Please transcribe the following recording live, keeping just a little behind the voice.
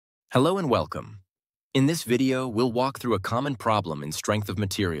Hello and welcome. In this video, we'll walk through a common problem in strength of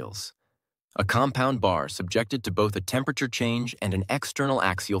materials. A compound bar subjected to both a temperature change and an external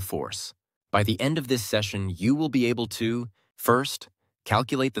axial force. By the end of this session, you will be able to, first,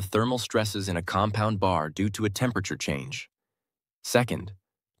 calculate the thermal stresses in a compound bar due to a temperature change. Second,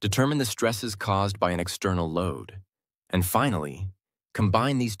 determine the stresses caused by an external load. And finally,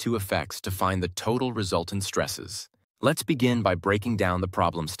 combine these two effects to find the total resultant stresses. Let's begin by breaking down the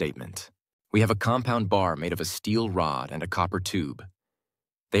problem statement. We have a compound bar made of a steel rod and a copper tube.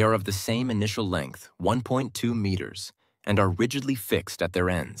 They are of the same initial length, 1.2 meters, and are rigidly fixed at their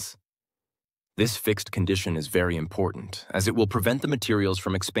ends. This fixed condition is very important, as it will prevent the materials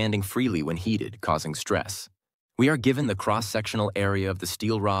from expanding freely when heated, causing stress. We are given the cross-sectional area of the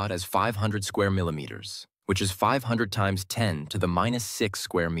steel rod as 500 square millimeters, which is 500 times 10 to the minus 6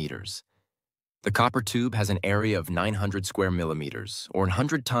 square meters. The copper tube has an area of 900 square millimeters, or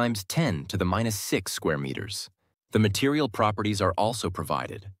 100 times 10 to the minus 6 square meters. The material properties are also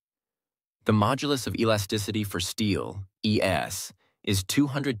provided. The modulus of elasticity for steel, ES, is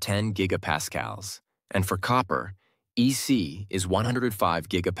 210 gigapascals, and for copper, EC is 105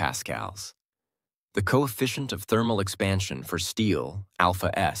 gigapascals. The coefficient of thermal expansion for steel,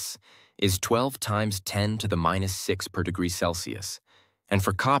 alpha S, is 12 times 10 to the minus 6 per degree Celsius, and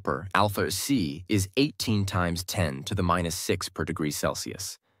for copper, alpha C is 18 times 10 to the minus 6 per degree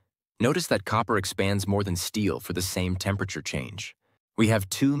Celsius. Notice that copper expands more than steel for the same temperature change. We have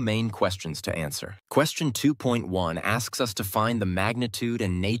two main questions to answer. Question 2.1 asks us to find the magnitude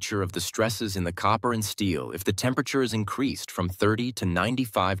and nature of the stresses in the copper and steel if the temperature is increased from 30 to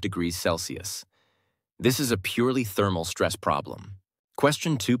 95 degrees Celsius. This is a purely thermal stress problem.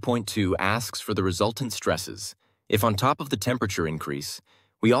 Question 2.2 asks for the resultant stresses if on top of the temperature increase,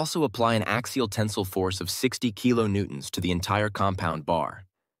 we also apply an axial tensile force of 60 kilonewtons to the entire compound bar.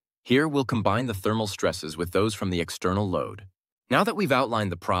 Here we'll combine the thermal stresses with those from the external load. Now that we've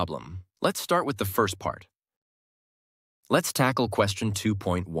outlined the problem, let's start with the first part. Let's tackle question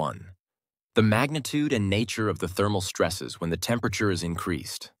 2.1. The magnitude and nature of the thermal stresses when the temperature is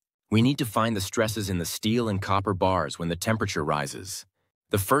increased. We need to find the stresses in the steel and copper bars when the temperature rises.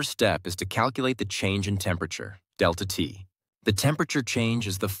 The first step is to calculate the change in temperature, delta T. The temperature change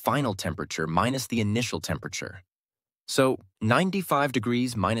is the final temperature minus the initial temperature. So, 95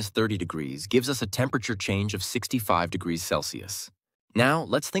 degrees minus 30 degrees gives us a temperature change of 65 degrees Celsius. Now,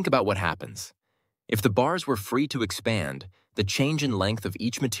 let's think about what happens. If the bars were free to expand, the change in length of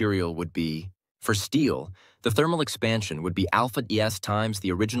each material would be, for steel, the thermal expansion would be alpha ES times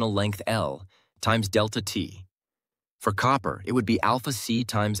the original length L times delta T. For copper, it would be alpha C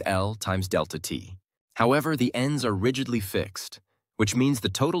times L times delta T. However, the ends are rigidly fixed, which means the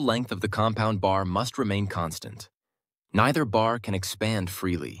total length of the compound bar must remain constant. Neither bar can expand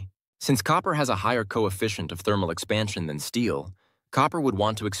freely. Since copper has a higher coefficient of thermal expansion than steel, copper would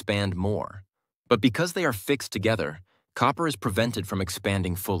want to expand more. But because they are fixed together, copper is prevented from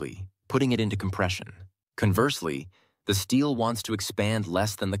expanding fully, putting it into compression. Conversely, the steel wants to expand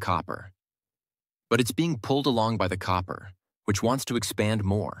less than the copper. But it's being pulled along by the copper, which wants to expand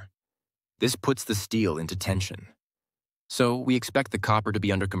more. This puts the steel into tension. So we expect the copper to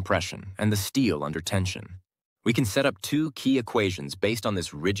be under compression and the steel under tension. We can set up two key equations based on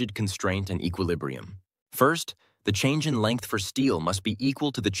this rigid constraint and equilibrium. First, the change in length for steel must be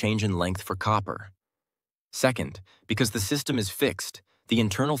equal to the change in length for copper. Second, because the system is fixed, the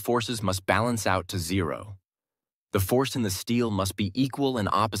internal forces must balance out to zero. The force in the steel must be equal and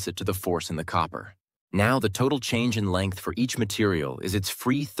opposite to the force in the copper. Now the total change in length for each material is its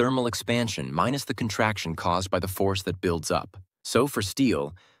free thermal expansion minus the contraction caused by the force that builds up. So for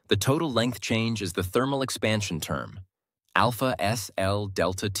steel, the total length change is the thermal expansion term, alpha SL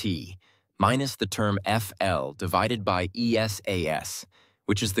delta T, minus the term FL divided by ESAS,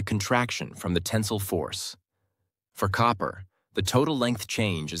 which is the contraction from the tensile force. For copper, the total length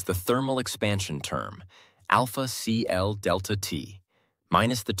change is the thermal expansion term, alpha CL delta T,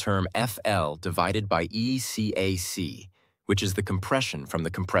 minus the term FL divided by ECAC, which is the compression from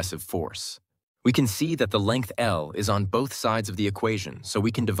the compressive force. We can see that the length L is on both sides of the equation, so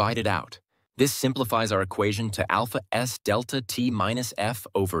we can divide it out. This simplifies our equation to alpha S delta T minus F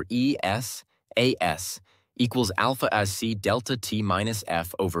over ES AS equals alpha as C delta T minus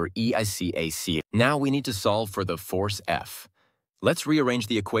F over EICAC. Now we need to solve for the force F. Let's rearrange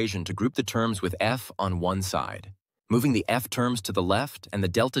the equation to group the terms with F on one side. Moving the F terms to the left and the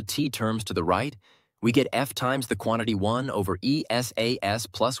delta T terms to the right, we get F times the quantity 1 over ESAS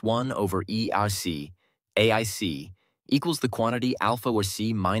plus 1 over ERC, AIC, equals the quantity alpha or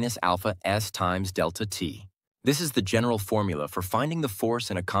C minus alpha S times delta T. This is the general formula for finding the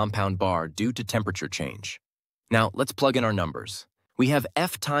force in a compound bar due to temperature change. Now, let's plug in our numbers. We have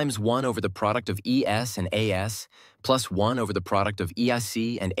F times 1 over the product of ES and AS plus 1 over the product of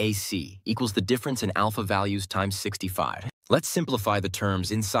EIC and AC equals the difference in alpha values times 65. Let's simplify the terms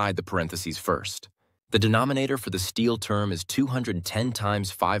inside the parentheses first. The denominator for the steel term is 210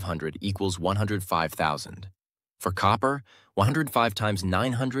 times 500 equals 105,000. For copper, 105 times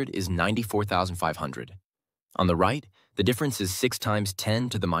 900 is 94,500. On the right, the difference is 6 times 10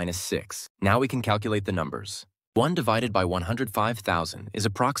 to the minus 6. Now we can calculate the numbers. 1 divided by 105,000 is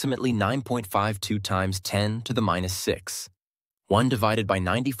approximately 9.52 times 10 to the minus 6. 1 divided by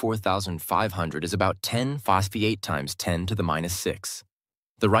 94,500 is about 10.58 times 10 to the minus 6.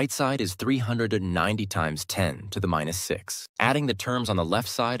 The right side is 390 times 10 to the minus 6. Adding the terms on the left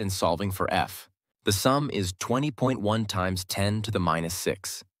side and solving for F, the sum is 20.1 times 10 to the minus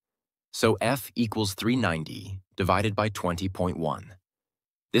 6. So F equals 390 divided by 20.1.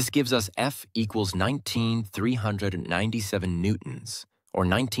 This gives us F equals 19,397 newtons, or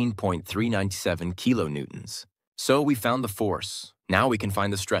 19.397 kilonewtons. So we found the force. Now we can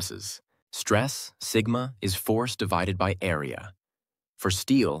find the stresses. Stress, sigma, is force divided by area. For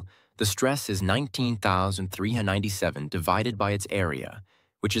steel, the stress is 19,397 divided by its area,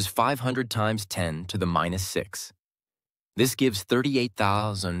 which is 500 times 10 to the minus 6. This gives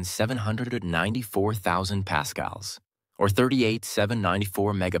 38,794,000 pascals, or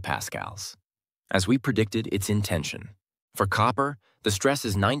 38,794 megapascals. As we predicted, it's in tension. For copper, the stress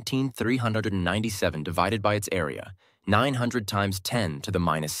is 19,397 divided by its area, 900 times 10 to the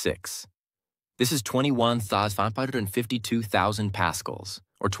minus 6. This is 21,552,000 pascals,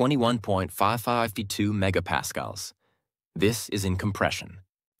 or 21.552 megapascals. This is in compression.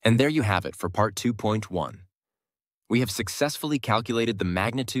 And there you have it for part 2.1. We have successfully calculated the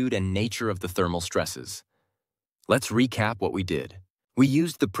magnitude and nature of the thermal stresses. Let's recap what we did. We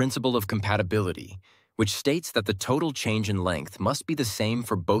used the principle of compatibility, which states that the total change in length must be the same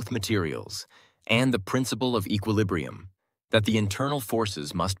for both materials, and the principle of equilibrium, that the internal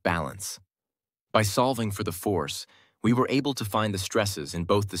forces must balance. By solving for the force, we were able to find the stresses in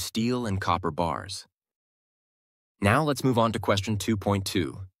both the steel and copper bars. Now let's move on to question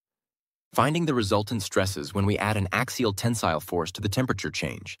 2.2. Finding the resultant stresses when we add an axial tensile force to the temperature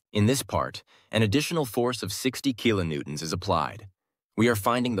change. In this part, an additional force of 60 kilonewtons is applied. We are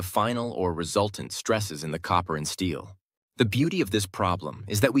finding the final or resultant stresses in the copper and steel. The beauty of this problem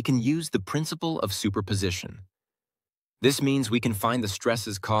is that we can use the principle of superposition. This means we can find the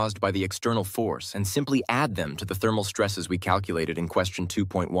stresses caused by the external force and simply add them to the thermal stresses we calculated in question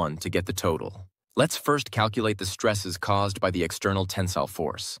 2.1 to get the total. Let's first calculate the stresses caused by the external tensile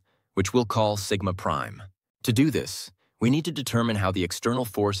force, which we'll call sigma prime. To do this, we need to determine how the external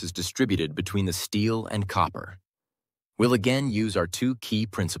force is distributed between the steel and copper. We'll again use our two key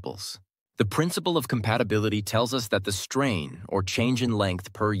principles. The principle of compatibility tells us that the strain, or change in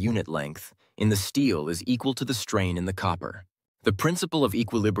length per unit length, in the steel is equal to the strain in the copper. The principle of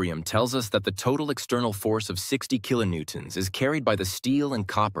equilibrium tells us that the total external force of 60 kilonewtons is carried by the steel and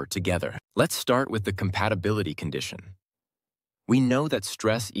copper together. Let's start with the compatibility condition. We know that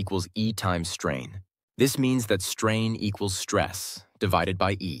stress equals E times strain. This means that strain equals stress divided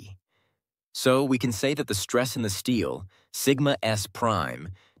by E. So we can say that the stress in the steel, sigma S prime,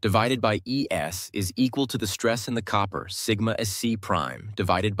 divided by ES is equal to the stress in the copper, sigma SC prime,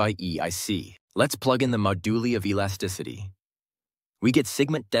 divided by EIC. Let's plug in the moduli of elasticity. We get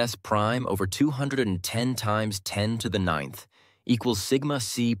sigma S prime over 210 times 10 to the 9th equals sigma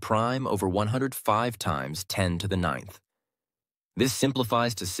C prime over 105 times 10 to the 9th. This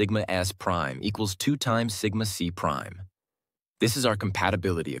simplifies to sigma S prime equals 2 times sigma C prime. This is our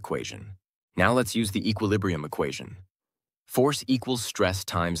compatibility equation. Now let's use the equilibrium equation. Force equals stress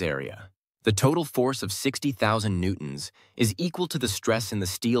times area. The total force of 60,000 newtons is equal to the stress in the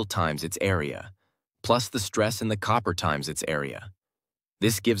steel times its area, plus the stress in the copper times its area.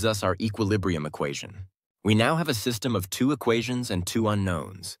 This gives us our equilibrium equation. We now have a system of two equations and two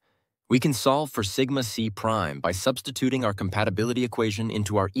unknowns. We can solve for sigma C prime by substituting our compatibility equation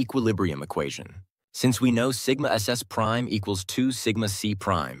into our equilibrium equation. Since we know sigma SS prime equals 2 sigma C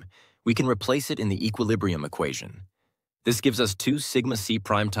prime, we can replace it in the equilibrium equation. This gives us 2 sigma C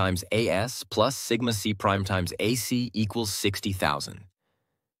prime times AS plus sigma C prime times AC equals 60,000.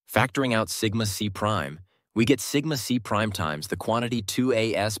 Factoring out sigma C prime, we get sigma C prime times the quantity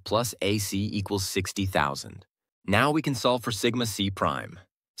 2AS plus AC equals 60,000. Now we can solve for sigma C prime.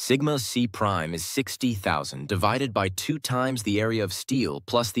 Sigma C prime is 60,000 divided by 2 times the area of steel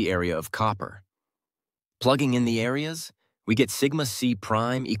plus the area of copper. Plugging in the areas, we get sigma C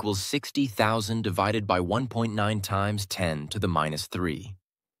prime equals 60,000 divided by 1.9 times 10 to the minus 3.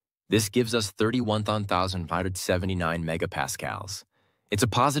 This gives us 31,579 megapascals. It's a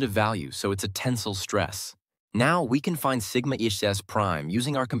positive value, so it's a tensile stress. Now we can find sigma HS prime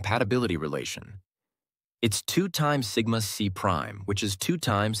using our compatibility relation. It's 2 times sigma C prime, which is 2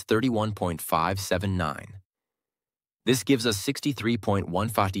 times 31.579. This gives us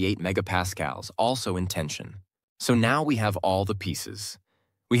 63.158 megapascals, also in tension. So now we have all the pieces.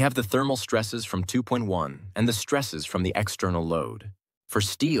 We have the thermal stresses from 2.1 and the stresses from the external load. For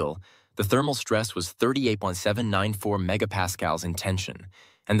steel, the thermal stress was 38.794 megapascals in tension,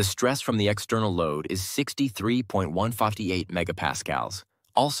 and the stress from the external load is 63.158 megapascals,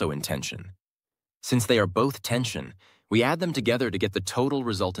 also in tension. Since they are both tension, we add them together to get the total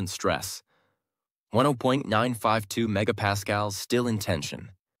resultant stress, 10.952 megapascals still in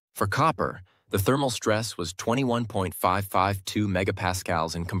tension. For copper, the thermal stress was 21.552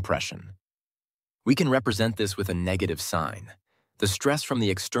 megapascals in compression. We can represent this with a negative sign. The stress from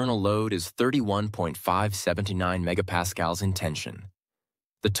the external load is 31.579 megapascals in tension.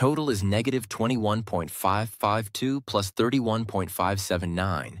 The total is negative 21.552 plus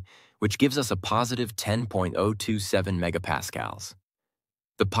 31.579, which gives us a positive 10.027 megapascals.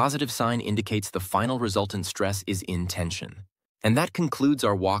 The positive sign indicates the final resultant stress is in tension. And that concludes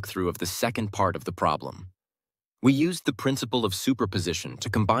our walkthrough of the second part of the problem. We used the principle of superposition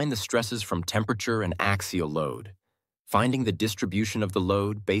to combine the stresses from temperature and axial load, finding the distribution of the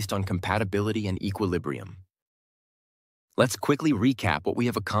load based on compatibility and equilibrium. Let's quickly recap what we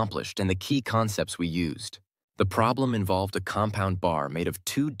have accomplished and the key concepts we used. The problem involved a compound bar made of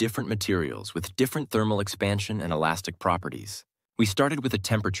 2 different materials with different thermal expansion and elastic properties. We started with a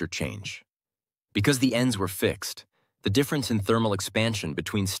temperature change. Because the ends were fixed, the difference in thermal expansion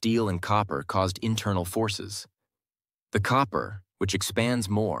between steel and copper caused internal forces. The copper, which expands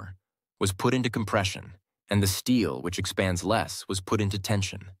more, was put into compression, and the steel, which expands less, was put into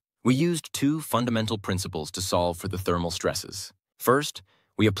tension. We used 2 fundamental principles to solve for the thermal stresses. First,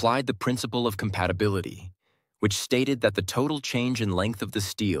 we applied the principle of compatibility, which stated that the total change in length of the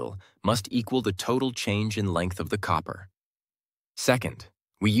steel must equal the total change in length of the copper. Second,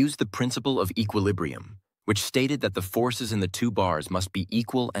 we used the principle of equilibrium, which stated that the forces in the 2 bars must be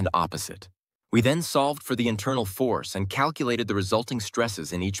equal and opposite. We then solved for the internal force and calculated the resulting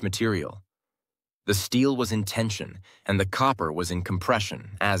stresses in each material. The steel was in tension, and the copper was in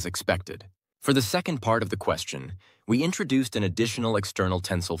compression, as expected. For the second part of the question, we introduced an additional external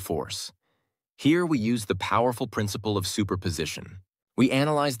tensile force. Here we used the powerful principle of superposition. We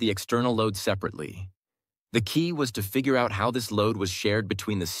analyzed the external load separately. The key was to figure out how this load was shared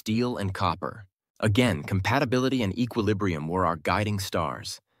between the steel and copper. Again, compatibility and equilibrium were our guiding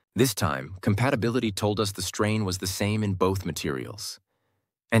stars. This time, compatibility told us the strain was the same in both materials.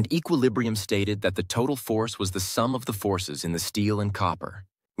 And equilibrium stated that the total force was the sum of the forces in the steel and copper.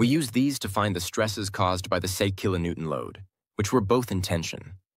 We used these to find the stresses caused by the say kilonewton load, which were both in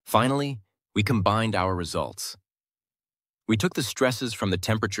tension. Finally, we combined our results. We took the stresses from the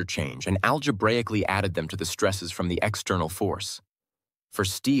temperature change and algebraically added them to the stresses from the external force. For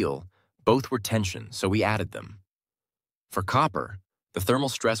steel, both were tension, so we added them. For copper, the thermal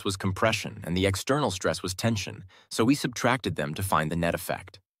stress was compression and the external stress was tension, so we subtracted them to find the net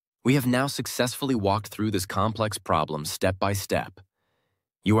effect. We have now successfully walked through this complex problem step by step.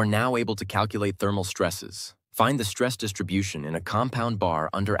 You are now able to calculate thermal stresses, find the stress distribution in a compound bar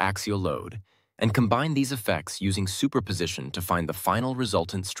under axial load, and combine these effects using superposition to find the final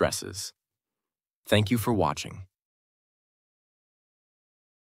resultant stresses. Thank you for watching.